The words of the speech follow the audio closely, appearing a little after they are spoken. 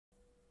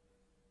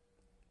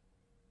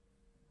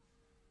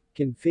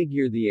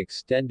Configure the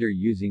extender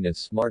using a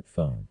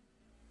smartphone.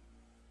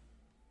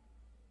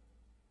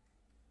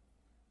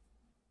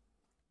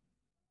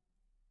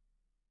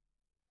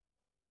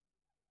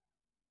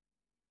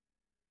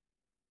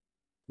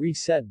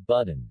 Reset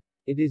button.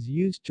 It is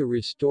used to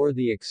restore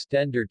the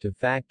extender to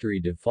factory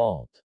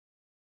default.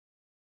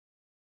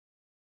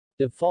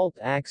 Default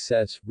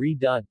access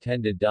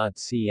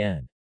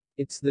re.tenda.cn.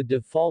 It's the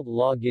default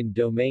login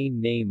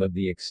domain name of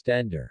the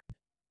extender.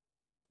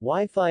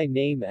 Wi-Fi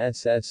name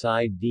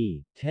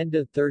SSID,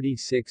 Tenda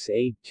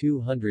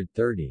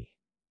A230.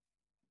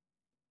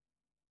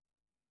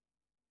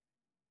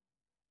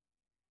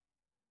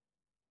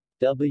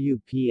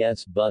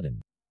 WPS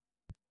button.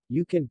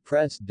 You can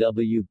press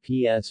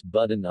WPS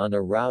button on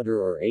a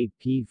router or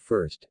AP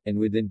first, and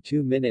within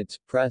 2 minutes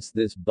press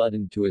this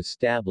button to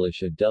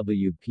establish a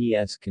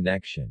WPS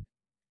connection.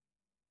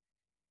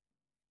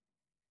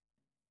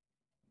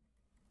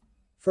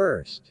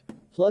 First,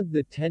 plug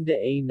the Tenda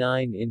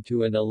A9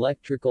 into an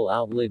electrical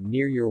outlet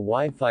near your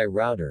Wi-Fi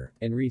router,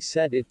 and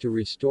reset it to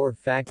restore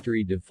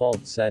factory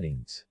default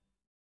settings.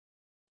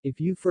 If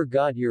you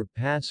forgot your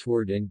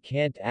password and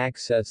can't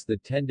access the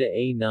Tenda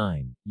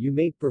A9, you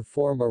may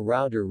perform a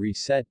router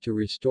reset to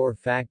restore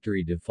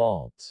factory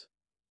defaults.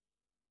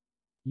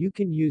 You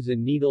can use a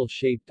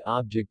needle-shaped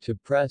object to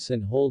press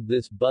and hold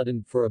this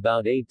button for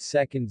about 8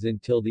 seconds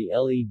until the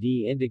LED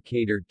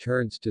indicator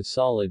turns to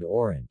solid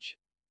orange.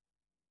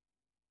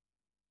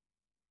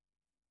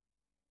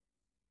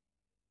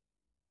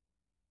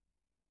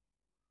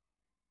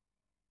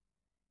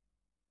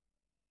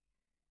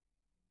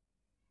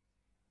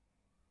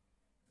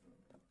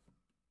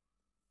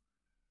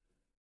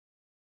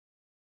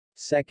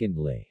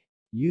 Secondly,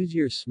 use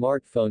your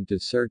smartphone to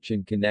search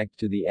and connect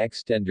to the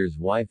extender's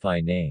Wi-Fi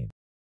name.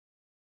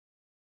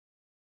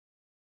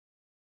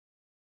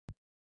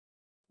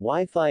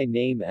 Wi-Fi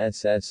name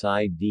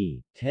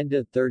SSID,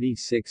 Tenda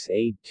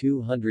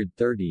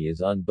A230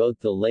 is on both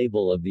the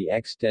label of the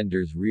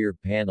extender's rear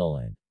panel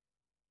and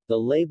the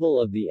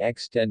label of the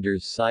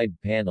extender's side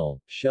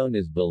panel, shown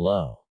as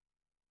below.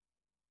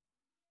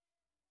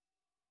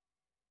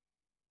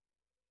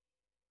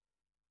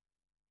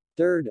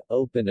 Third,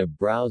 open a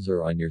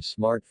browser on your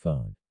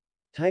smartphone.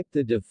 Type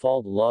the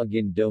default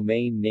login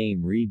domain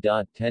name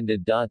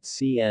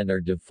re.tenda.cn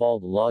or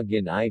default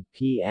login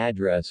IP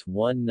address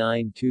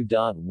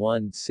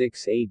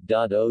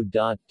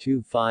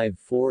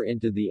 192.168.0.254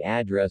 into the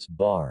address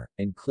bar,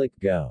 and click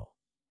Go.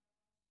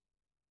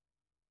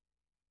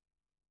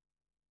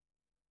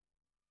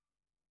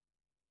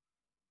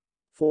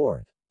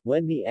 Fourth,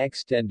 when the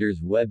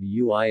extender's web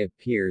UI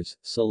appears,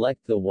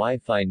 select the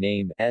Wi-Fi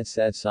name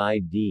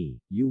SSID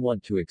you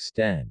want to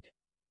extend,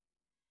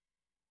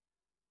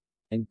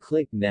 and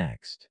click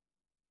Next.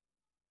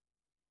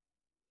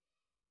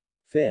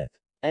 Fifth,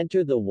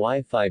 enter the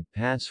Wi-Fi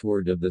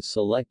password of the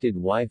selected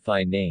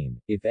Wi-Fi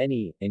name, if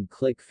any, and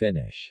click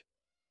Finish.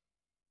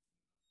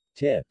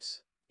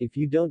 Tips: if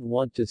you don't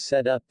want to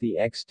set up the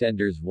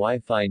extender's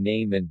Wi-Fi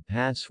name and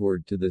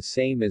password to the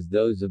same as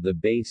those of the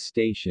base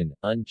station,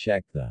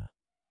 uncheck the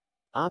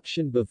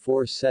option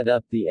before set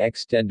up the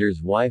extender's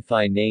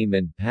Wi-Fi name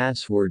and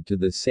password to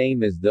the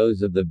same as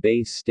those of the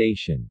base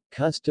station,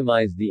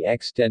 customize the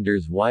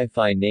extender's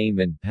Wi-Fi name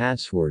and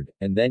password,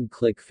 and then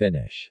click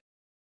Finish.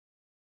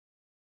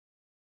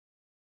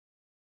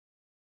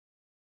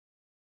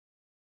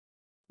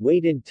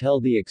 Wait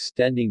until the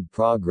extending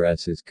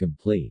progress is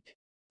complete.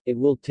 It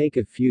will take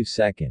a few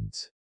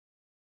seconds.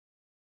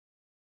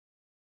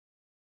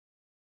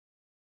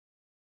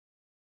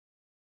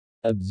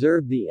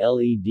 Observe the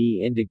LED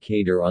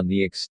indicator on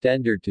the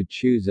extender to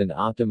choose an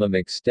optimum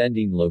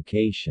extending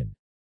location.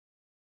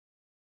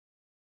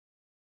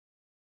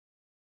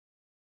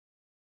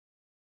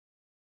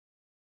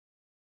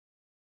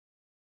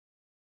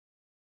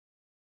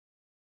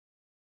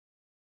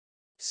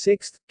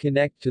 Sixth,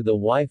 connect to the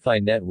Wi-Fi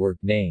network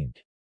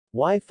named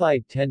Wi-Fi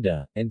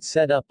Tenda, and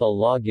set up a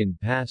login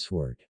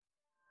password.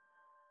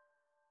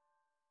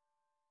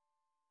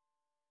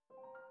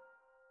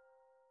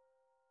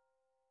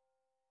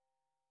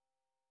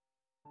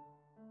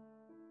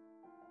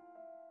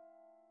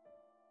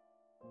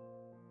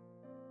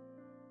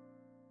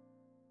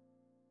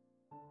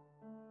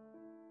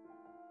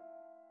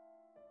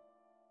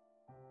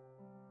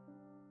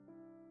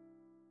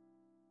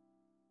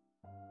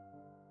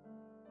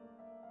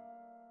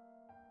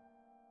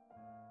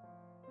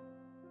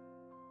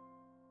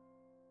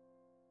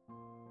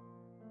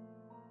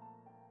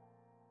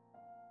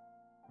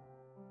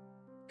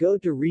 Go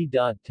to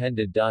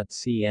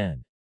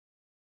re.tenda.cn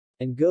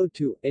and go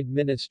to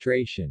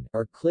Administration,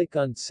 or click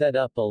on Set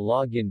up a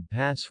login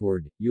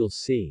password. You'll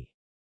see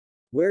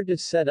where to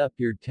set up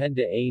your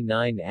Tenda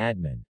A9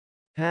 admin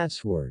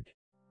password.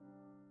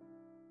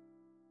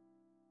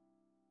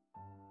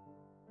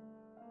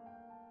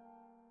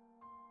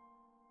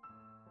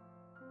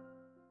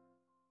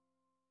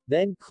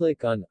 Then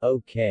click on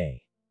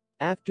OK.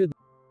 After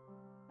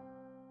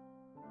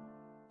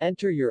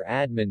enter your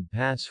admin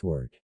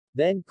password.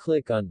 Then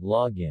click on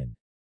Login.